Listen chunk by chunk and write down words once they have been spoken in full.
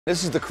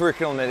This is the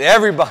curriculum that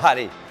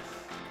everybody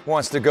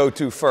wants to go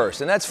to first,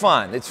 and that's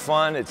fun. It's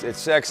fun, it's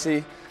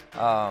sexy,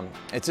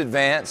 it's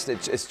advanced,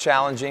 it's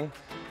challenging,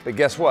 but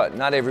guess what?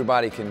 Not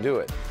everybody can do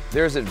it.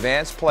 There's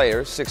advanced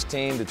players,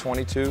 16 to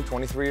 22,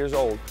 23 years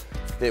old,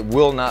 that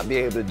will not be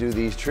able to do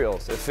these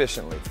drills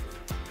efficiently.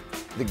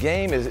 The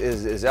game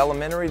is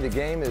elementary, the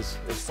game is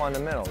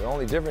fundamental. The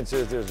only difference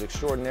is there's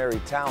extraordinary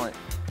talent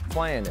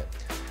playing it.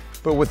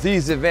 But with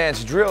these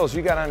advanced drills,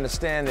 you gotta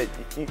understand that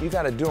you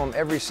gotta do them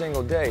every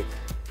single day.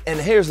 And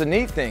here's the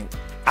neat thing,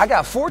 I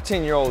got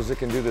 14-year-olds that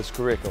can do this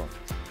curriculum.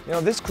 You know,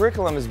 this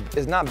curriculum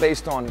is not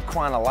based on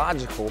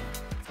chronological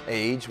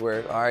age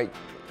where, all right,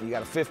 you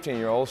got a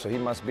 15-year-old, so he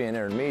must be an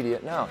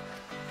intermediate. No,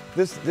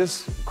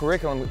 this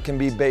curriculum can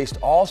be based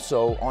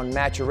also on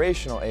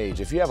maturational age.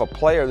 If you have a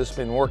player that's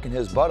been working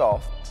his butt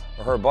off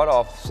or her butt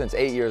off since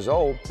 8 years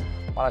old,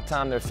 by the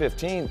time they're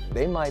 15,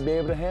 they might be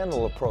able to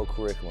handle a pro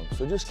curriculum.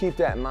 So just keep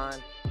that in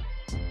mind.